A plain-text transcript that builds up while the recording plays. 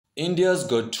India's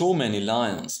got too many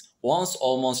lions. Once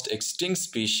almost extinct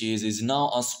species is now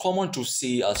as common to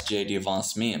see as JD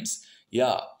Vance memes.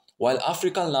 Yeah, while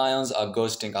African lions are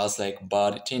ghosting us like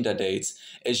bad Tinder dates,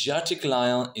 Asiatic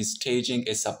lion is staging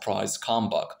a surprise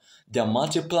comeback. They're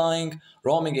multiplying,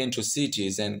 roaming into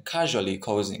cities and casually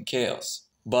causing chaos.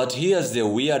 But here's the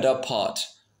weirder part.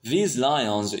 These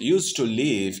lions used to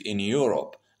live in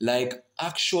Europe, like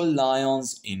actual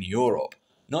lions in Europe,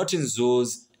 not in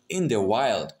zoos, in the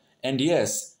wild. And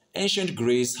yes, ancient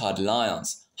Greece had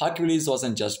lions. Hercules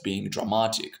wasn't just being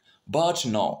dramatic. But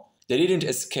no, they didn't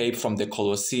escape from the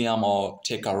Colosseum or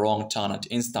take a wrong turn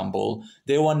at Istanbul.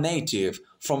 They were native,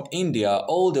 from India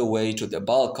all the way to the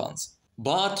Balkans.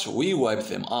 But we wiped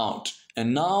them out.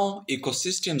 And now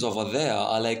ecosystems over there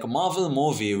are like a Marvel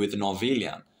movie with no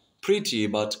villain. Pretty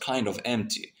but kind of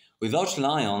empty. Without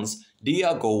lions,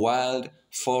 deer go wild,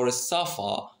 forests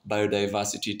suffer,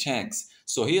 biodiversity tanks.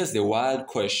 So here's the wild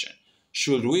question.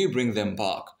 Should we bring them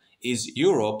back? Is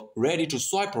Europe ready to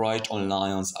swipe right on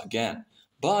lions again?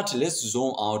 But let's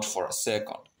zoom out for a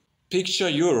second. Picture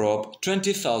Europe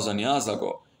 20,000 years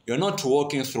ago. You're not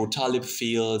walking through tulip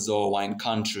fields or wine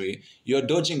country. You're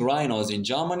dodging rhinos in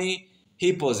Germany,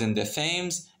 hippos in the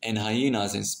Thames, and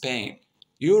hyenas in Spain.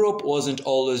 Europe wasn't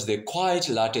always the quiet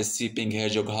latte-sipping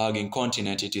hedgehog-hugging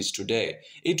continent it is today.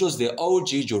 It was the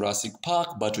OG Jurassic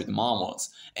Park but with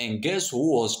mammals. And guess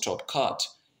who was top cut?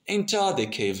 Enter the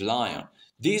cave lion.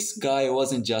 This guy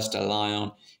wasn't just a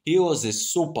lion, he was a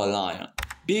super lion.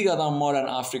 Bigger than modern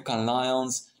African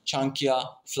lions, chunkier,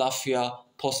 fluffier,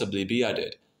 possibly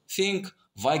bearded. Think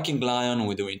Viking lion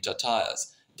with winter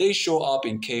tires. They show up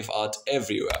in cave art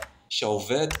everywhere.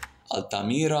 Chauvet,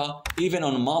 Altamira, even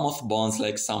on mammoth bones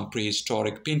like some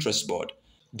prehistoric Pinterest board.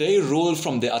 They ruled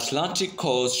from the Atlantic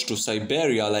coast to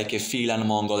Siberia like a feline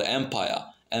Mongol empire.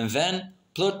 And then,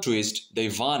 plot twist, they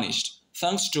vanished.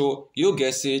 Thanks to, you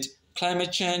guess it,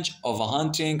 climate change,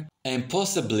 overhunting, and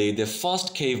possibly the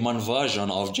first caveman version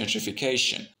of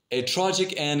gentrification. A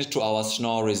tragic end to our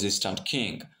snow-resistant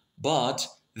king. But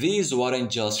these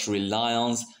weren't just real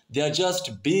lions, they are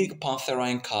just big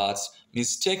pantherine cats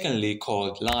mistakenly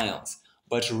called lions.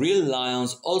 But real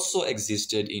lions also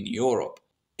existed in Europe.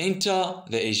 Enter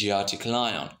the Asiatic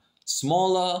lion.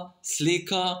 Smaller,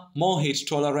 sleeker, more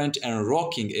heat-tolerant and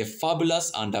rocking a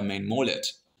fabulous undermane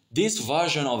mullet. This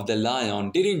version of the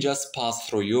lion didn't just pass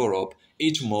through Europe,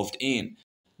 it moved in.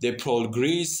 They prowled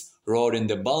Greece, rode in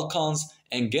the Balkans,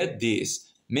 and get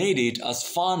this, made it as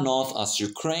far north as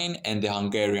Ukraine and the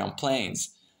Hungarian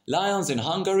plains. Lions in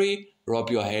Hungary? Wrap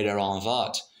your head around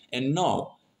that. And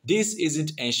no, this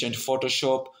isn't ancient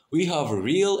Photoshop, we have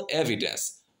real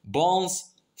evidence.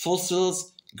 Bones,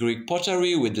 fossils, Greek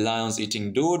pottery with lions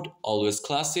eating dude, always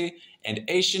classy, and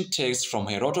ancient texts from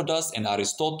Herodotus and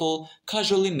Aristotle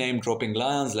casually name-dropping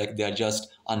lions like they're just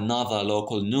another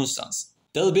local nuisance.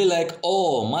 They'll be like,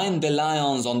 oh, mind the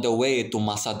lions on the way to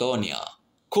Macedonia.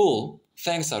 Cool,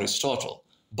 thanks Aristotle.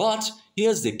 But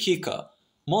here's the kicker.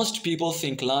 Most people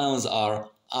think lions are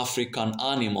African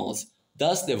animals.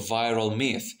 That's the viral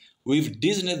myth. We've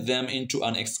Disneyed them into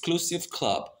an exclusive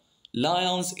club.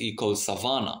 Lions equals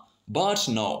savannah. But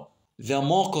no, they're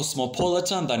more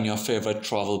cosmopolitan than your favorite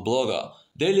travel blogger.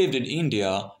 They lived in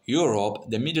India, Europe,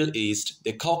 the Middle East,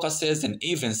 the Caucasus, and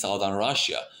even southern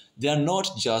Russia. They are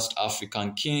not just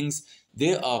African kings,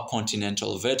 they are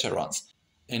continental veterans.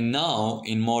 And now,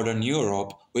 in modern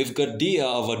Europe, we've got deer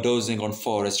overdosing on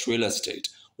forest real estate,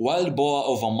 wild boar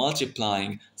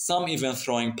over-multiplying, some even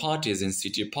throwing parties in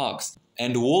city parks,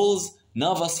 and wolves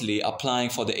nervously applying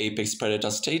for the apex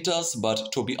predator status,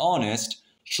 but to be honest,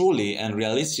 truly and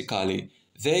realistically,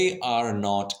 they are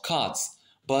not cats.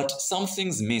 But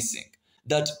something's missing.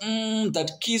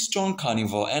 That keystone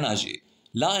carnivore energy.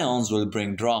 Lions will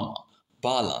bring drama,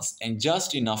 balance, and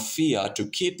just enough fear to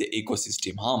keep the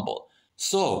ecosystem humble.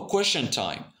 So, question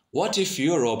time. What if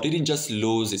Europe didn't just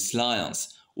lose its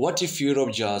lions? What if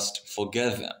Europe just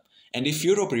forget them? And if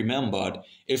Europe remembered,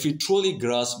 if we truly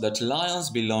grasped that lions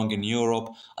belong in Europe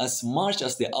as much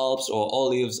as the Alps or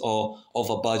olives or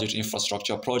over-budget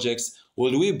infrastructure projects,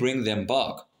 would we bring them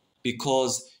back?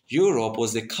 Because Europe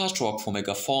was the catwalk for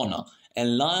megafauna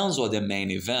and lions were the main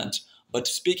event. But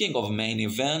speaking of main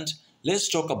event, let's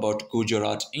talk about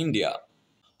Gujarat, India.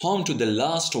 Home to the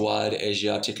last wild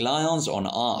Asiatic lions on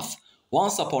Earth.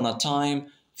 Once upon a time,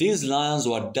 these lions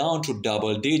were down to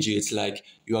double digits, like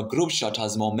your group chat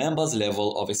has more members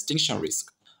level of extinction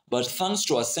risk. But thanks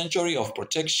to a century of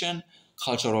protection,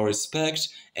 cultural respect,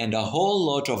 and a whole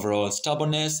lot of royal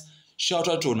stubbornness, shout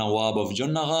out to Nawab of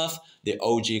Junagadh, the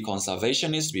OG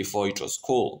conservationist before it was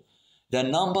cool. Their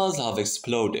numbers have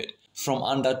exploded, from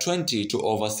under 20 to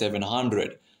over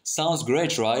 700. Sounds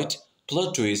great, right?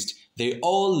 Plot twist, they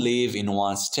all live in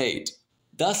one state.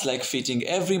 That's like fitting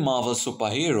every Marvel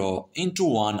superhero into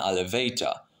one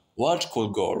elevator. What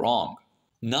could go wrong?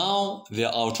 Now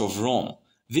they're out of room.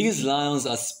 These lions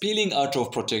are spilling out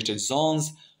of protected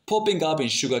zones, popping up in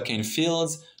sugarcane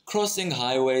fields, crossing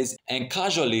highways, and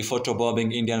casually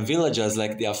photobombing Indian villagers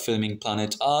like they are filming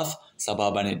Planet Earth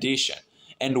Suburban Edition.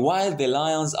 And while the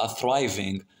lions are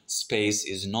thriving, space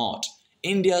is not.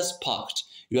 India's packed.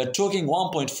 You are talking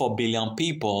 1.4 billion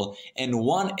people and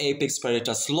one apex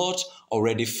predator slot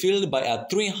already filled by a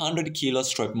 300-kilo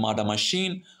striped murder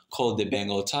machine called the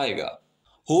Bengal tiger.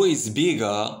 Who is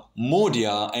bigger,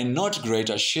 moodier, and not great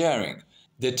at sharing?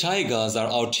 The tigers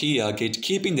are out here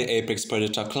gatekeeping the apex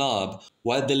predator club,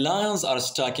 while the lions are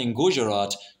stuck in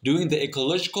Gujarat doing the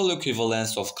ecological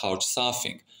equivalence of couch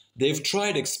surfing. They've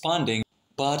tried expanding,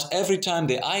 but every time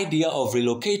the idea of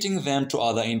relocating them to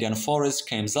other Indian forests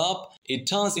comes up, it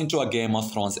turns into a Game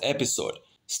of Thrones episode.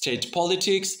 State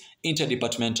politics,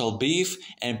 interdepartmental beef,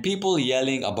 and people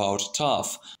yelling about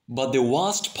tough. But the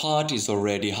worst part is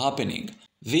already happening.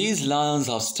 These lions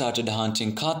have started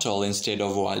hunting cattle instead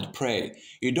of wild prey.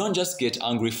 You don't just get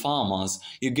angry farmers,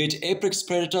 you get apex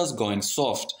predators going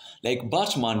soft, like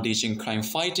Batman ditching crime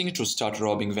fighting to start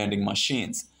robbing vending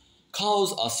machines.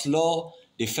 Cows are slow,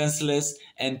 defenseless,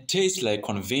 and taste like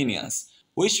convenience,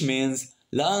 which means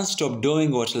lions stop doing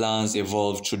what lions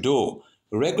evolved to do: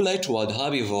 regulate wild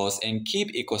herbivores and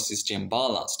keep ecosystem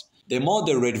balanced. The more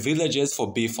they raid villages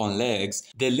for beef on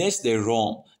legs, the less they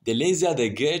roam, the lazier they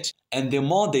get, and the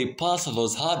more they pass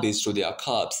those habits to their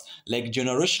cubs, like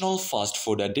generational fast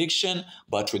food addiction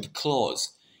but with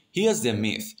claws. Here's the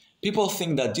myth. People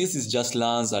think that this is just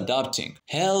lions adapting.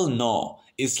 Hell no,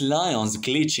 it's lions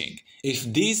glitching.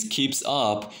 If this keeps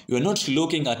up, you're not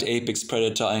looking at apex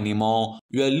predator anymore,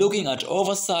 you are looking at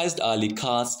oversized alley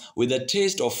cats with a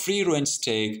taste of free-range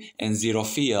steak and zero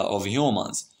fear of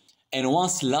humans. And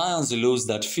once lions lose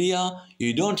that fear,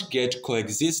 you don't get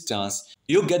coexistence,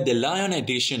 you get the lion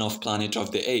edition of Planet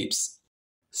of the Apes.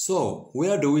 So,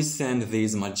 where do we send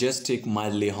these majestic,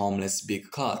 mildly homeless big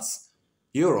cats?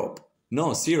 Europe.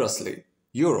 No, seriously,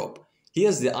 Europe.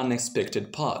 Here's the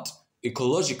unexpected part.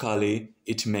 Ecologically,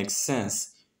 it makes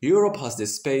sense. Europe has the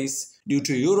space due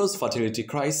to Europe's fertility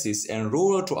crisis and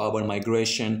rural to urban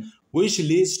migration, which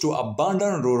leads to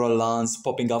abundant rural lands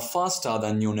popping up faster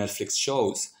than new Netflix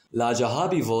shows. Larger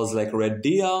herbivores like red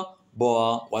deer,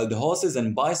 boar, wild horses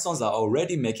and bisons are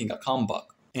already making a comeback.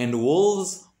 And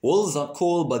wolves? Wolves are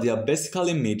cool, but they are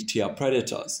basically mid-tier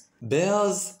predators.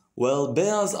 Bears? Well,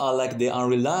 bears are like the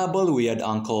unreliable weird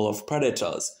uncle of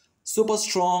predators. Super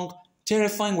strong,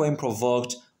 terrifying when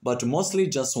provoked, but mostly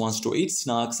just wants to eat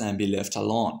snacks and be left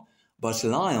alone. But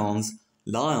lions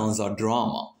are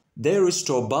drama. They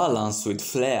restore balance with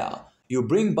flair. You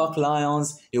bring back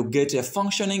lions, you get a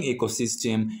functioning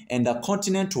ecosystem and a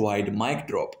continent-wide mic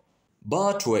drop.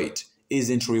 But wait,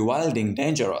 isn't rewilding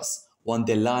dangerous when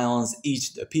the lions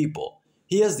eat the people?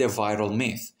 Here's the viral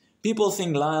myth. People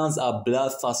think lions are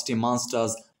bloodthirsty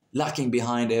monsters lurking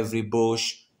behind every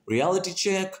bush. Reality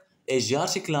check,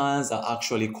 Asiatic lions are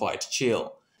actually quite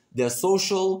chill. They're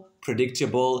social,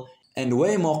 predictable, and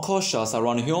way more cautious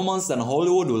around humans than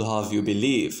Hollywood will have you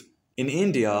believe. In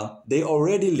India, they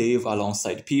already live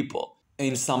alongside people.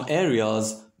 In some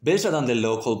areas, better than the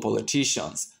local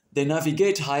politicians. They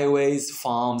navigate highways,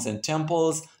 farms, and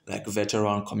temples like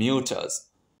veteran commuters.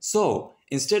 So,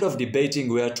 instead of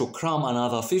debating where to cram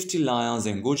another 50 lions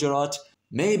in Gujarat,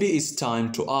 maybe it's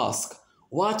time to ask,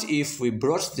 what if we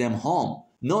brought them home?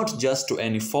 Not just to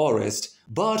any forest,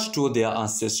 but to their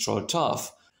ancestral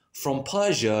turf. From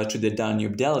Persia to the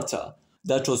Danube Delta,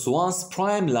 that was once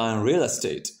prime lion real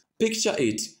estate. Picture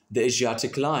it, the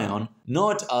Asiatic lion,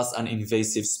 not as an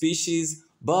invasive species,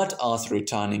 but as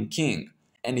returning king.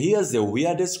 And here's the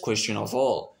weirdest question of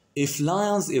all. If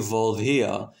lions evolved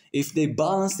here, if they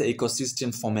balance the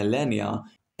ecosystem for millennia,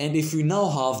 and if we now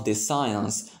have the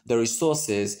science, the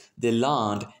resources, the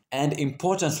land, and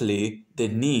importantly, the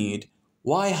need,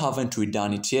 why haven't we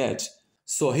done it yet?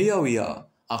 So here we are,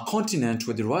 a continent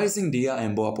with rising deer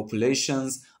and boar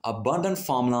populations, abundant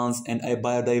farmlands, and a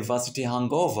biodiversity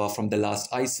hangover from the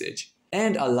last ice age.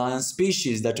 And a lion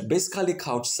species that basically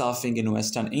couch surfing in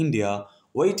western India,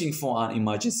 waiting for an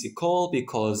emergency call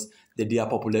because the deer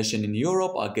population in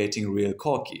Europe are getting real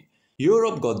cocky.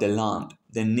 Europe got the land,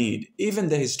 the need, even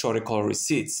the historical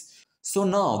receipts. So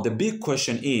now the big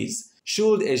question is,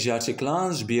 should Asiatic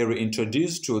lions be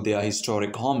reintroduced to their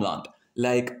historic homeland,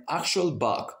 like actual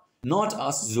back, not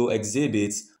as zoo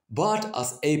exhibits, but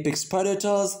as apex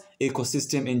predators,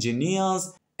 ecosystem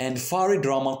engineers, and furry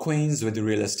drama queens with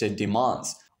real estate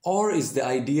demands? Or is the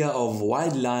idea of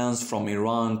wild lions from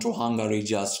Iran to Hungary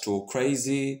just too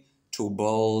crazy, too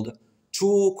bold,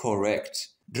 too correct?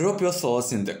 Drop your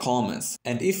thoughts in the comments.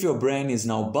 And if your brain is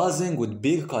now buzzing with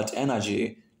big cat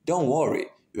energy, don't worry,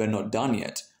 you are not done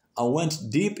yet. I went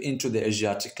deep into the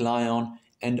Asiatic lion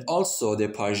and also the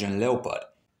Persian leopard,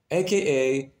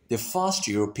 aka the first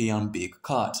European big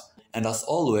cat. And as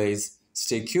always,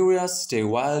 stay curious, stay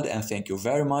wild, and thank you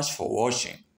very much for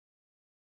watching.